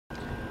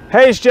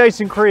Hey, it's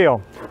Jason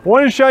Creel. I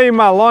wanted to show you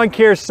my lawn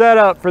care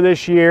setup for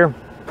this year.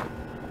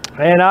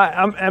 And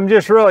I'm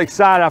just really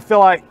excited. I feel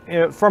like, you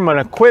know, from an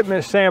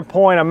equipment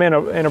standpoint, I'm in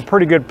a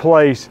pretty good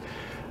place.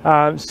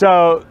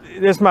 So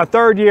this is my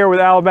third year with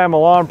Alabama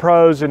Lawn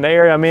Pros in the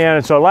area I'm in.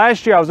 And so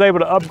last year I was able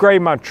to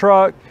upgrade my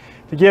truck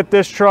to get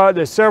this truck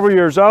that's several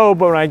years old,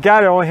 but when I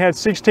got it, it only had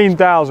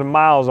 16,000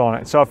 miles on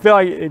it. So I feel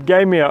like it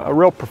gave me a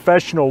real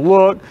professional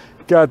look.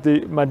 Got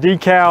my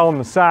decal on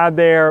the side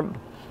there.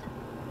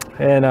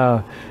 And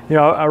you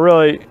know, I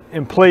really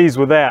am pleased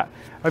with that.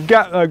 I've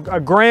got a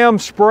Graham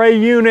spray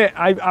unit.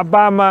 I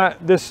buy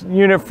this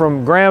unit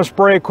from Graham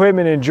Spray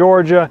Equipment in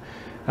Georgia.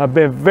 I've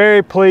been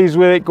very pleased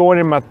with it. Going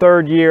in my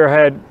third year,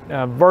 I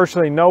had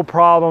virtually no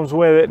problems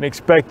with it and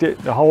expect it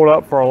to hold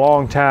up for a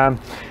long time.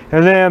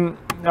 And then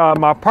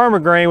my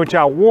Permagreen, which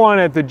I won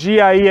at the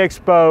GIE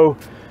Expo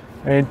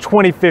in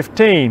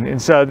 2015.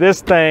 And so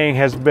this thing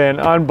has been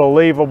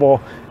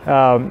unbelievable.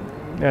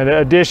 An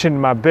addition to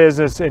my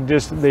business, and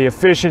just the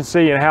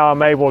efficiency and how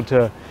I'm able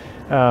to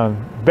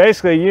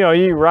basically, you know,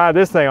 you ride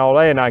this thing all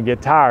day and not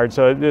get tired.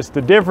 So just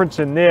the difference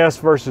in this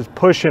versus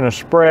pushing a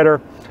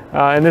spreader.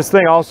 And this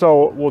thing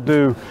also will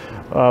do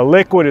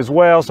liquid as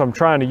well, so I'm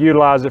trying to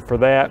utilize it for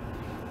that.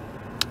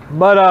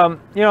 But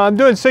you know, I'm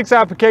doing 6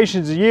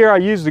 applications a year. I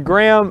use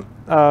the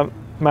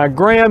my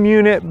Graham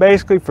unit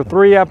basically for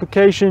 3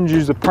 applications,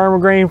 use the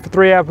Permagreen for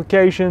 3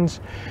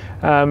 applications.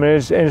 And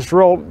it's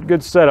real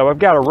good setup. I've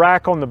got a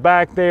rack on the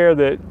back there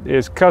that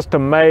is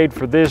custom made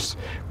for this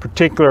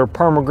particular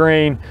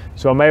Permagreen,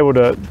 so I'm able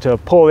to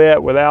pull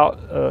it without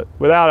an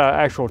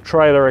actual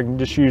trailer. I can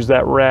just use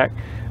that rack.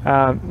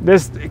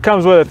 It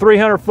comes with a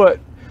 300-foot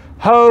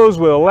hose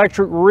with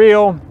electric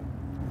reel.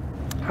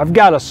 I've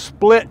got a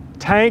split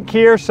tank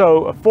here,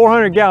 so a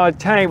 400-gallon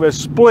tank, but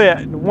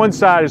split. One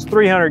side is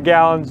 300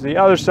 gallons, the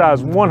other side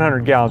is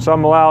 100 gallons. So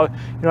I'm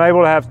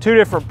able to have 2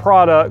 different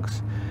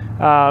products.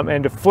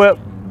 And to flip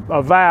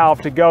a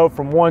valve to go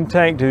from one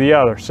tank to the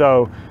other.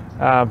 So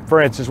for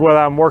instance, whether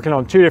I'm working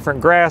on 2 different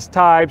grass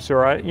types,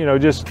 or you know,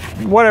 just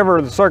whatever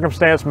the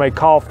circumstance may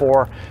call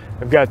for,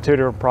 I've got 2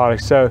 different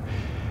products. So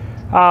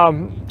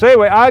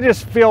anyway, I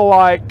just feel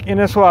like, and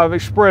that's what I've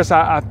expressed,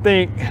 I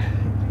think,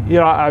 you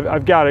know,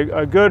 I've got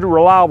a good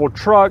reliable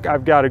truck,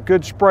 I've got a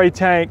good spray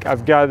tank,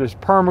 I've got this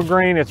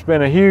Permagreen. It's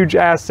been a huge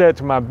asset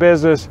to my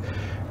business.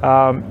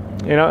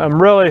 You know,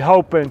 I'm really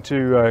hoping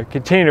to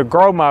continue to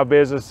grow my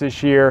business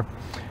this year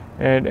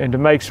and to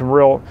make some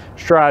real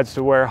strides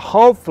to where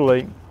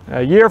hopefully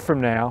a year from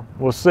now,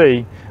 we'll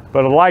see,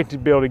 but I'd like to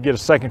be able to get a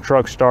second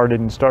truck started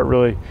and start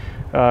really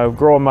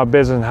growing my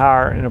business and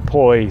hire an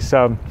employee.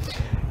 So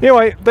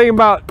anyway, thinking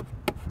about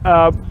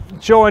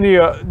showing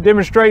you,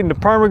 demonstrating the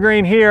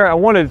Permagreen here. I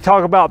wanted to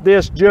talk about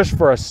this just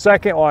for a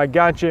second while I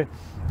got you.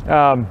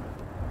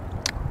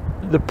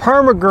 The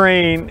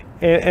Permagreen,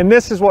 and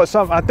this is what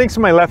I think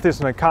somebody left this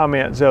in the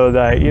comments the other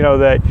day, you know,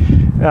 that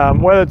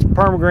whether it's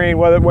Permagreen,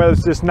 whether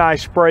it's this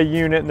nice spray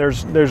unit, and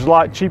there's a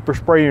lot cheaper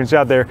spray units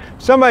out there.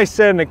 Somebody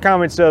said in the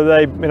comments the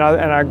other day, and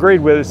I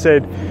agreed with it,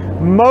 said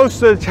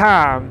most of the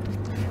time,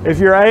 if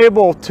you're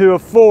able to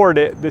afford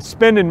it, that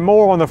spending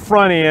more on the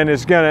front end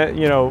is gonna,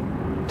 you know,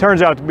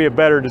 turns out to be a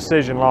better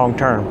decision long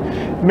term.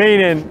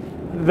 Meaning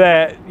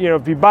that, you know,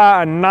 if you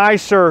buy a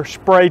nicer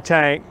spray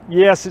tank,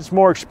 yes, it's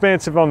more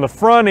expensive on the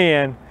front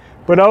end,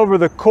 but over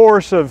the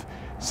course of,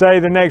 say,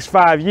 the next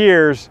 5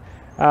 years,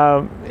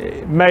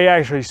 it may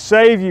actually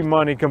save you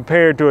money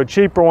compared to a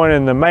cheaper one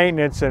in the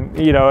maintenance, and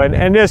you know,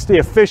 and just the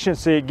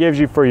efficiency it gives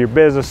you for your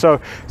business. So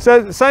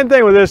same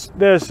thing with this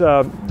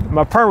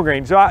my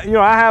Permagreen. So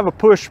I have a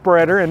push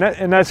spreader,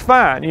 and that's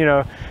fine. You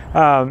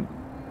know,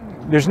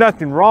 there's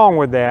nothing wrong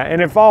with that.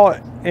 And if all,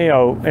 you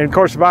know, and of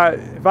course if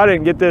I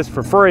didn't get this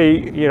for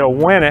free, you know,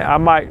 win it, I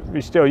might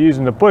be still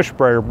using the push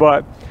spreader.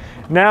 But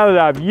now that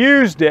I've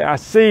used it, I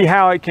see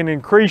how it can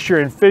increase your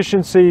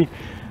efficiency,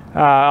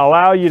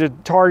 allow you to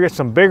target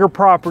some bigger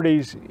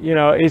properties. You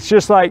know, it's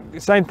just like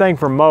same thing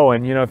for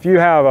mowing. You know, if you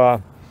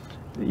have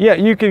yeah,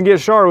 you can get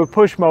started with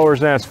push mowers,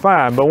 and that's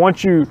fine. But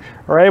once you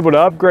are able to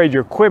upgrade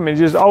your equipment,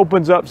 it just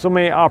opens up so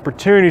many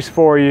opportunities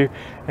for you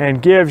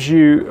and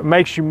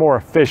makes you more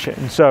efficient.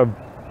 And so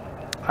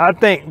I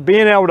think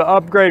being able to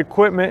upgrade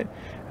equipment,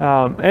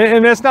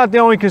 and that's not the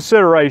only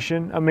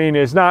consideration. I mean,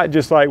 it's not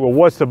just like, well,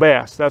 what's the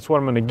best? That's what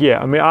I'm going to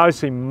get. I mean,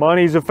 obviously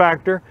money's a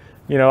factor.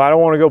 You know, I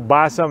don't want to go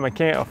buy something I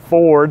can't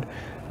afford.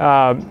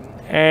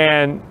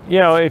 And you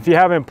know, if you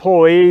have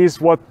employees,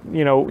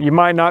 you know, you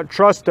might not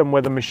trust them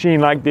with a machine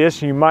like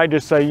this. You might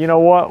just say, you know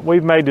what,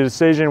 we've made the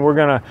decision, we're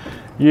going to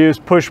use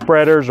push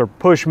spreaders or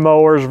push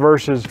mowers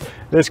versus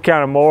this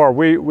kind of mower.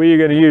 We're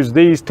going to use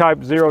these type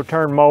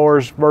 0-turn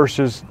mowers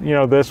versus, you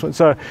know, this one.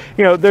 So,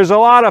 you know, there's a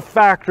lot of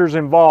factors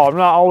involved. I'm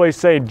not always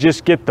saying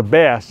just get the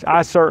best.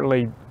 I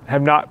certainly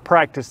have not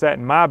practiced that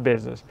in my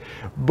business.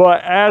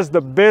 But as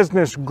the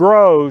business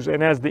grows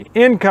and as the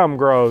income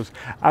grows,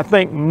 I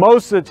think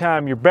most of the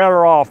time you're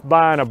better off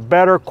buying a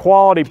better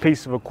quality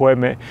piece of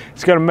equipment.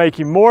 It's going to make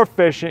you more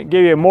efficient,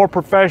 give you a more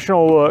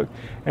professional look,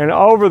 and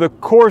over the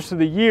course of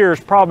the years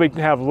probably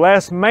have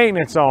less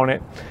maintenance on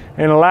it.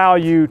 and allow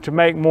you to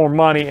make more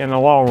money in the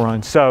long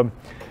run. So,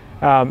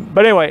 but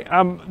anyway,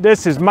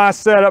 this is my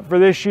setup for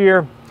this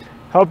year.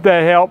 Hope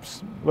that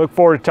helps. Look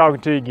forward to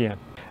talking to you again.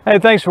 Hey,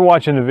 thanks for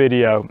watching the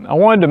video. I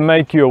wanted to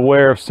make you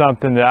aware of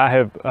something that I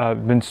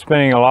have been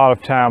spending a lot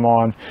of time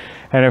on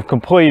and have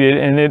completed,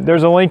 and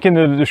there's a link in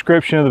the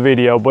description of the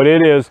video, but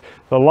it is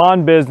the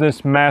Lawn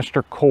Business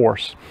Master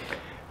Course.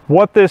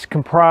 What this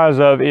comprises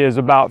of is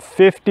about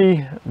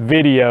 50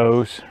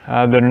 videos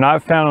that are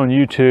not found on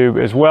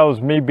YouTube, as well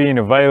as me being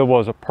available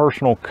as a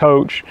personal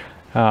coach,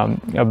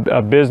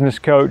 a business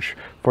coach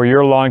for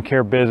your lawn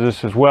care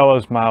business, as well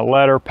as my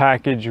letter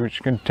package,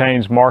 which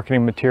contains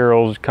marketing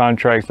materials,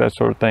 contracts, that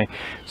sort of thing.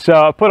 So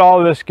I put all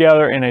of this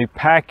together in a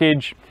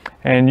package,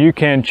 and you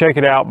can check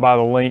it out by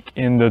the link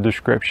in the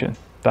description.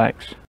 Thanks.